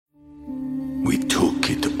We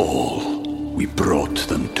took it all. We brought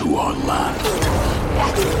them to our land.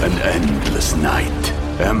 An endless night,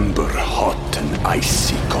 ember hot and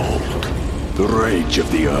icy cold. The rage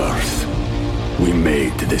of the earth. We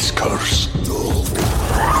made this curse.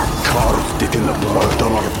 Carved it in the blood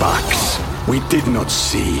on our backs. We did not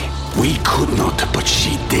see. We could not, but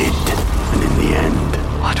she did. And in the end...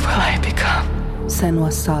 What will I become?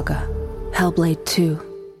 Senua's Saga. Hellblade 2.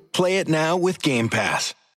 Play it now with Game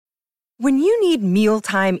Pass. When you need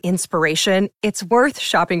mealtime inspiration, it's worth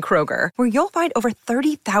shopping Kroger, where you'll find over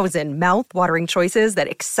 30,000 mouth-watering choices that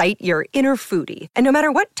excite your inner foodie. And no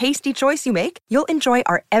matter what tasty choice you make, you'll enjoy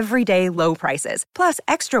our everyday low prices, plus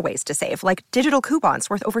extra ways to save, like digital coupons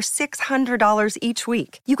worth over $600 each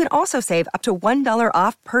week. You can also save up to $1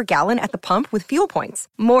 off per gallon at the pump with fuel points.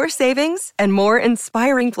 More savings and more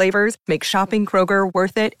inspiring flavors make shopping Kroger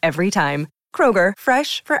worth it every time. Kroger,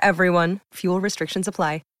 fresh for everyone. Fuel restrictions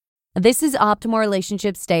apply. This is Optimal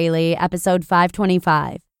Relationships Daily, episode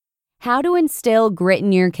 525. How to Instill Grit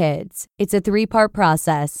in Your Kids. It's a 3-part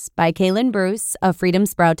process by Kalen Bruce of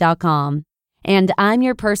FreedomSprout.com. And I'm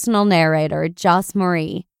your personal narrator, Joss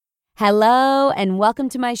Marie. Hello, and welcome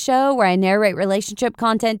to my show where I narrate relationship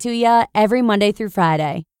content to you every Monday through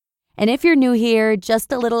Friday. And if you're new here,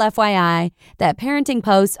 just a little FYI, that parenting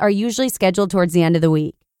posts are usually scheduled towards the end of the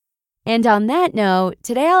week. And on that note,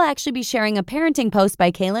 today I'll actually be sharing a parenting post by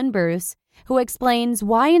Kalen Bruce, who explains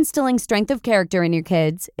why instilling strength of character in your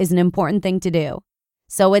kids is an important thing to do.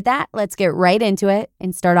 So with that, let's get right into it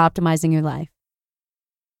and start optimizing your life.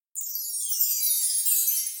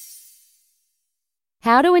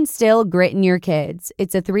 How to Instill Grit in Your Kids.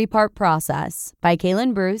 It's a 3-part process by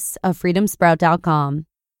Kalen Bruce of FreedomSprout.com.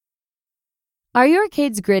 Are your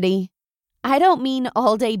kids gritty? I don't mean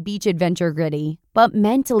all-day beach adventure gritty, but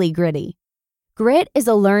mentally gritty. Grit is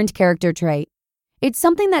a learned character trait. It's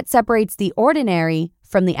something that separates the ordinary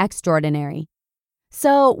from the extraordinary.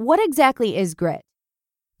 So, what exactly is grit?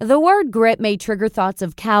 The word grit may trigger thoughts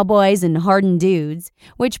of cowboys and hardened dudes,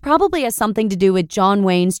 which probably has something to do with John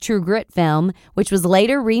Wayne's True Grit film, which was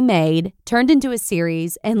later remade, turned into a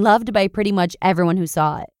series, and loved by pretty much everyone who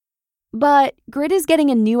saw it. But grit is getting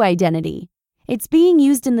a new identity. It's being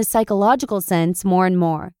used in the psychological sense more and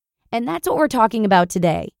more. And that's what we're talking about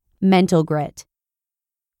today, mental grit.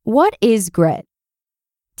 What is grit?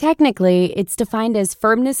 Technically, it's defined as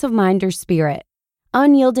firmness of mind or spirit,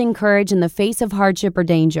 unyielding courage in the face of hardship or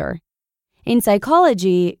danger. In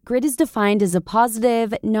psychology, grit is defined as a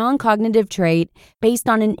positive, non-cognitive trait based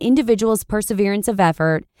on an individual's perseverance of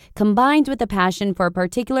effort combined with a passion for a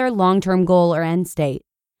particular long-term goal or end state,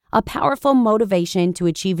 a powerful motivation to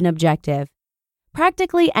achieve an objective.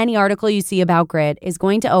 Practically any article you see about grit is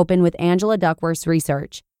going to open with Angela Duckworth's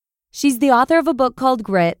research. She's the author of a book called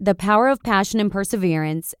Grit, The Power of Passion and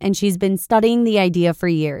Perseverance, and she's been studying the idea for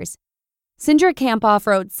years. Sindra Kamphoff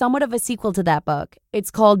wrote somewhat of a sequel to that book.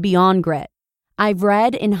 It's called Beyond Grit. I've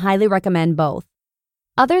read and highly recommend both.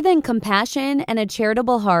 Other than compassion and a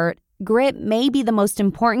charitable heart, grit may be the most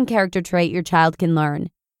important character trait your child can learn.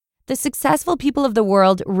 The successful people of the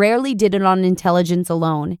world rarely did it on intelligence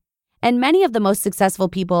alone. And many of the most successful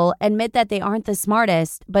people admit that they aren't the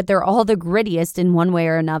smartest, but they're all the grittiest in one way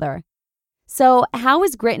or another. So, how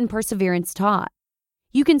is grit and perseverance taught?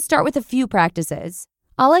 You can start with a few practices.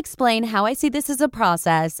 I'll explain how I see this as a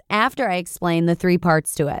process after I explain the 3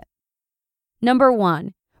 parts to it. Number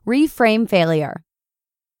 1, reframe failure.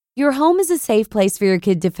 Your home is a safe place for your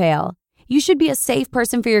kid to fail. You should be a safe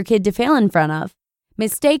person for your kid to fail in front of.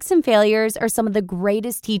 Mistakes and failures are some of the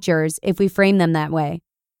greatest teachers if we frame them that way.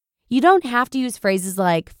 You don't have to use phrases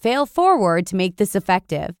like fail forward to make this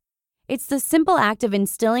effective. It's the simple act of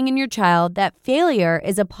instilling in your child that failure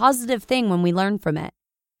is a positive thing when we learn from it.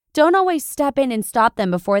 Don't always step in and stop them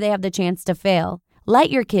before they have the chance to fail.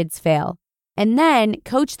 Let your kids fail, and then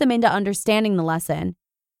coach them into understanding the lesson.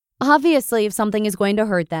 Obviously, if something is going to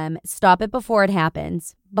hurt them, stop it before it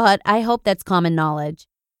happens, but I hope that's common knowledge.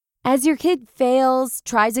 As your kid fails,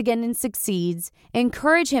 tries again, and succeeds,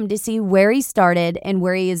 encourage him to see where he started and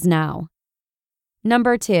where he is now.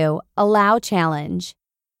 Number 2, allow challenge.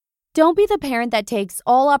 Don't be the parent that takes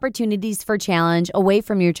all opportunities for challenge away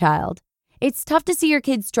from your child. It's tough to see your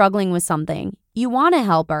kid struggling with something. You want to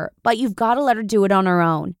help her, but you've got to let her do it on her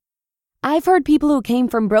own. I've heard people who came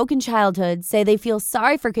from broken childhoods say they feel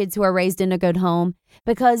sorry for kids who are raised in a good home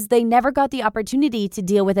because they never got the opportunity to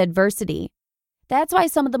deal with adversity. That's why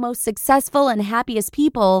some of the most successful and happiest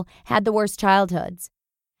people had the worst childhoods.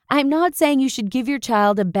 I'm not saying you should give your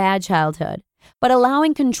child a bad childhood, but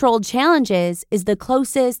allowing controlled challenges is the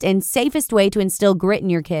closest and safest way to instill grit in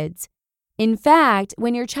your kids. In fact,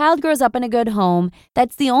 when your child grows up in a good home,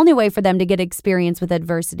 that's the only way for them to get experience with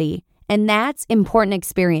adversity, and that's important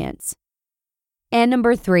experience. And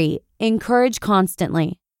number 3, encourage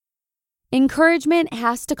constantly. Encouragement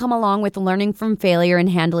has to come along with learning from failure and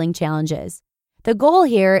handling challenges. The goal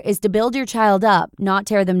here is to build your child up, not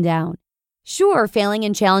tear them down. Sure, failing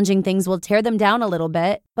and challenging things will tear them down a little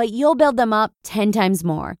bit, but you'll build them up 10 times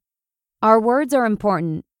more. Our words are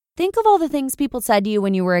important. Think of all the things people said to you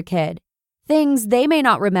when you were a kid. Things they may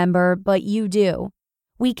not remember, but you do.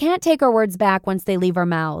 We can't take our words back once they leave our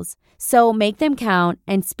mouths, so make them count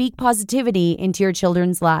and speak positivity into your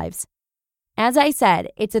children's lives. As I said,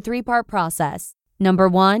 it's a 3-part process. Number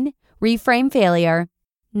 1, reframe failure.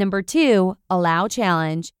 Number 2, allow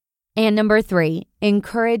challenge. And number 3,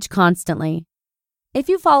 encourage constantly. If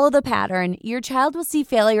you follow the pattern, your child will see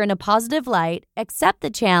failure in a positive light, accept the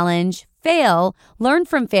challenge, fail, learn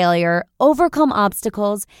from failure, overcome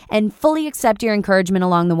obstacles, and fully accept your encouragement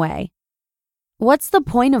along the way. What's the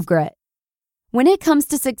point of grit? When it comes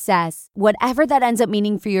to success, whatever that ends up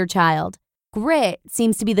meaning for your child, grit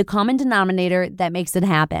seems to be the common denominator that makes it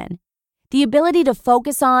happen. The ability to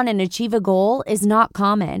focus on and achieve a goal is not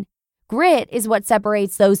common. Grit is what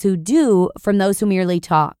separates those who do from those who merely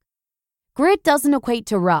talk. Grit doesn't equate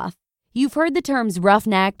to rough. You've heard the terms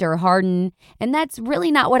rough-necked or hardened, and that's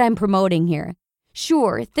really not what I'm promoting here.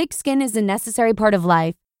 Sure, thick skin is a necessary part of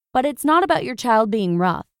life, but it's not about your child being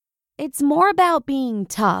rough. It's more about being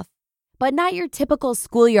tough, but not your typical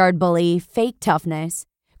schoolyard bully, fake toughness.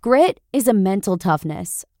 Grit is a mental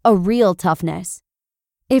toughness, a real toughness.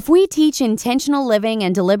 If we teach intentional living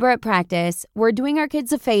and deliberate practice, we're doing our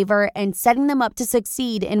kids a favor and setting them up to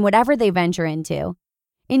succeed in whatever they venture into.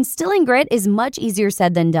 Instilling grit is much easier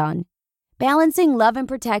said than done. Balancing love and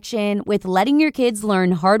protection with letting your kids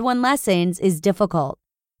learn hard-won lessons is difficult.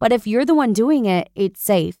 But if you're the one doing it, it's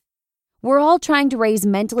safe. We're all trying to raise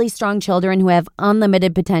mentally strong children who have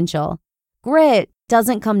unlimited potential. Grit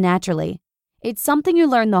doesn't come naturally. It's something you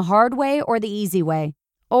learn the hard way or the easy way,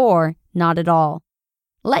 or not at all.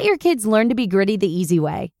 Let your kids learn to be gritty the easy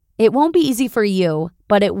way. It won't be easy for you,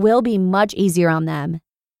 but it will be much easier on them.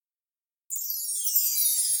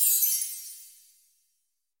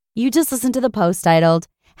 You just listened to the post titled,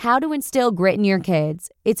 How to Instill Grit in Your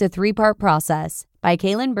Kids. It's a 3-part process by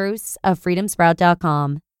Kalen Bruce of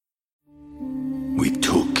FreedomSprout.com. We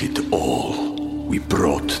took it all. We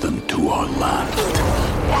brought them to our land.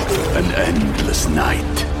 An endless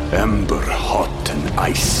night, ember hot and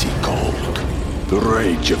icy cold. The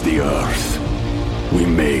rage of the earth. We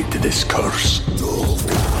made this curse.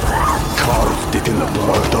 Carved it in the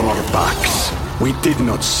blood on our backs. We did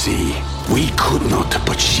not see. We could not,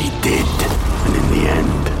 but she did. And in the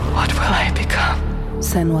end, What will I become?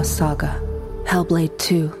 Senua's Saga. Hellblade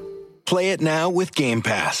 2. Play it now with Game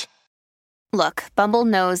Pass. Look, Bumble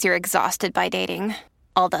knows you're exhausted by dating.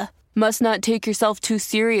 All the, must not take yourself too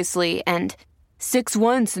seriously, and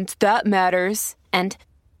 6'1" since that matters, and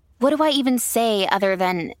what do I even say other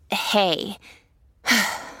than, hey?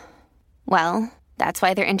 Well, that's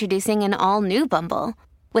why they're introducing an all-new Bumble,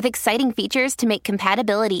 with exciting features to make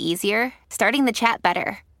compatibility easier, starting the chat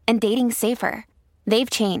better, and dating safer. They've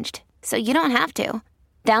changed, so you don't have to.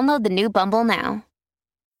 Download the new Bumble now.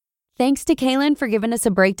 Thanks to Kalen for giving us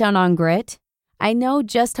a breakdown on grit. I know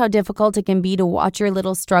just how difficult it can be to watch your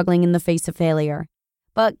little struggling in the face of failure.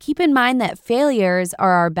 But keep in mind that failures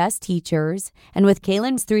are our best teachers, and with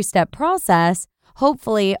Kalen's 3-step process,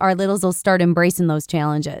 hopefully our littles will start embracing those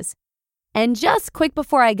challenges. And just quick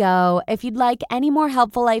before I go, if you'd like any more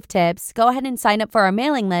helpful life tips, go ahead and sign up for our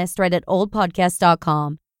mailing list right at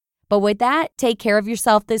oldpodcast.com. But with that, take care of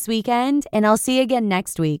yourself this weekend, and I'll see you again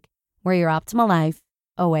next week, where your optimal life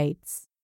awaits.